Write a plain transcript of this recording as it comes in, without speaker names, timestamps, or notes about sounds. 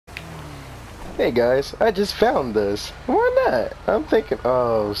Hey guys, I just found this. Why not? I'm thinking,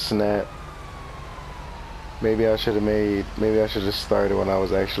 oh snap. Maybe I should have started when I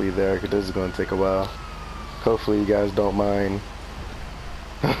was actually there, because this is going to take a while. Hopefully you guys don't mind.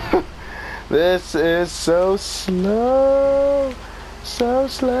 This is so slow. So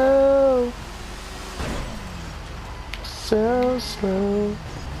slow. So slow.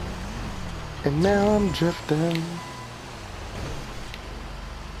 And now I'm drifting.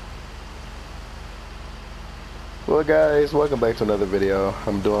 Well guys, welcome back to another video.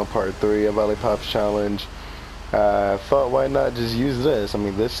 I'm doing part 3 of Alipop's challenge. I thought, why not just use this? I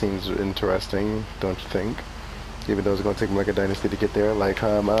mean, this seems interesting, don't you think? Even though it's going to take me like a dynasty to get there. Like,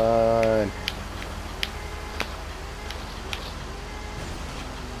 come on.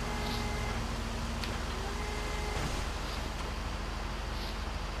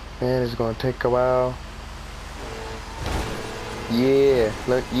 Man, it's going to take a while. Yeah,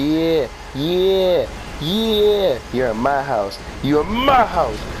 look, yeah, yeah, yeah. You're in my house. You're in my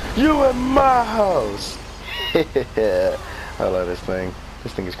house. You in my house. I love this thing.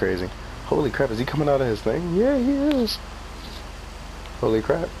 This thing is crazy. Holy crap, is he coming out of his thing? Yeah, he is. Holy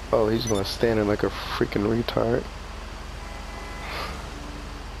crap. Oh, he's gonna stand in like a freaking retard.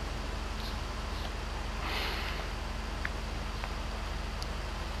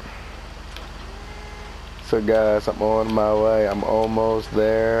 So guys, I'm on my way. I'm almost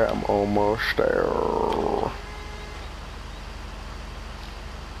there. I'm almost there.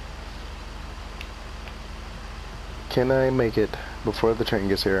 Can I make it before the train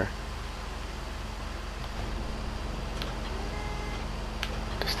gets here?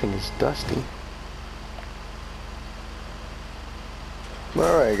 This thing is dusty.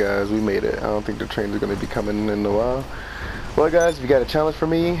 Alright guys, we made it. I don't think the trains are going to be coming in a while. Well guys, if you got a challenge for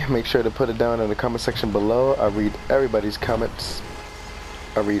me, make sure to put it down in the comment section below. I read everybody's comments.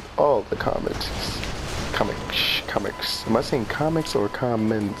 I read all the comments. Comics. Am I saying comics or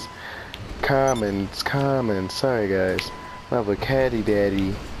comments? Comments. Sorry guys. My vocabulary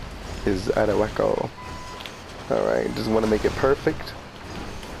daddy is out of wacko. Alright, just want to make it perfect.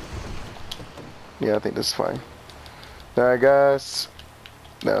 Yeah, I think this is fine. Alright guys.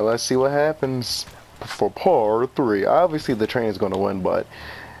 Now let's see what happens for part 3. Obviously the train is going to win, but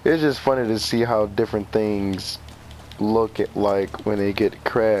it's just funny to see how different things look at like when they get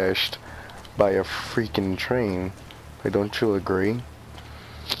crashed by a freaking train. Like, don't you agree?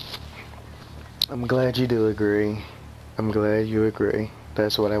 I'm glad you do agree. I'm glad you agree.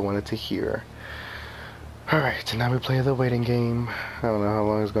 That's what I wanted to hear. Alright, now we play the waiting game. I don't know how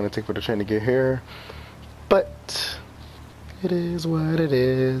long it's going to take for the train to get here. But it is what it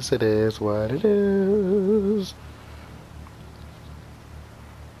is. It is what it is.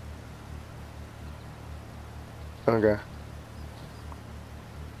 Okay.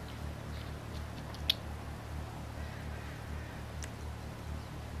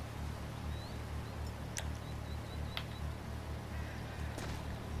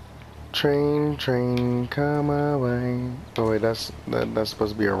 Train, come away. Oh wait, that's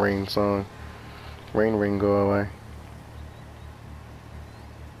supposed to be a rain song. Rain, go away.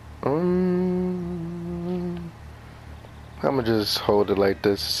 I'ma just hold it like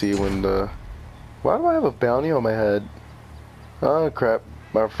this to see when the. Why do I have a bounty on my head? Oh crap!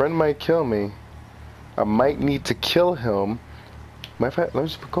 My friend might kill me. I might need to kill him. Matter of fact, let me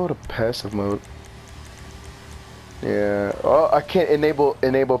just go to passive mode. Yeah. Oh, I can't enable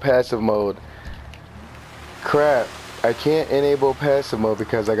passive mode. Crap. I can't enable passive mode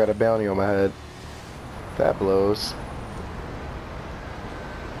because I got a bounty on my head. That blows.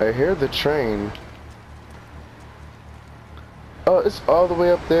 I hear the train. Oh, it's all the way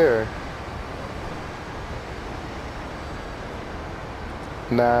up there.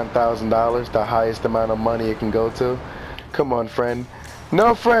 $9,000, the highest amount of money it can go to. Come on, friend.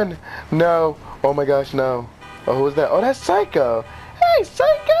 No, friend. No. Oh my gosh, no. Oh, who is that? Oh, that's Psycho. Hey,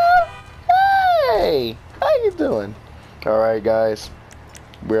 Psycho. Hey, how you doing? All right, guys.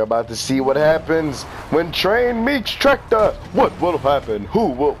 We're about to see what happens when train meets tractor. What will happen? Who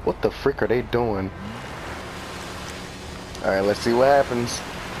will? What the frick are they doing? All right, let's see what happens.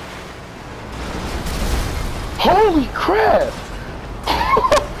 Holy crap!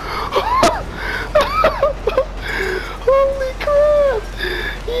 Holy crap!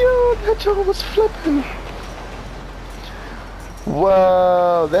 Yo, that joint was flipping.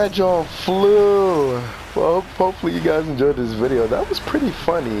 Wow, that joint flew. Well, hopefully you guys enjoyed this video. That was pretty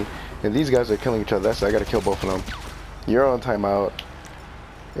funny. And these guys are killing each other. That's I gotta kill both of them. You're on timeout.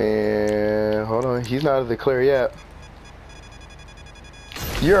 And hold on, he's not out of the clear yet.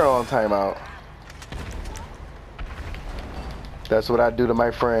 You're on timeout. That's what I do to my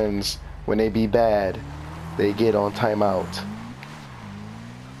friends. when they be bad, they get on timeout.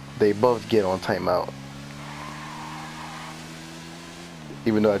 They both get on timeout.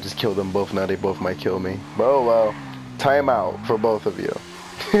 Even though I just killed them both, now they both might kill me. But oh well, timeout for both of you.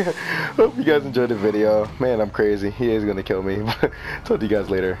 Hope you guys enjoyed the video. Man, I'm crazy. He is gonna kill me. Talk to you guys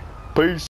later. Peace.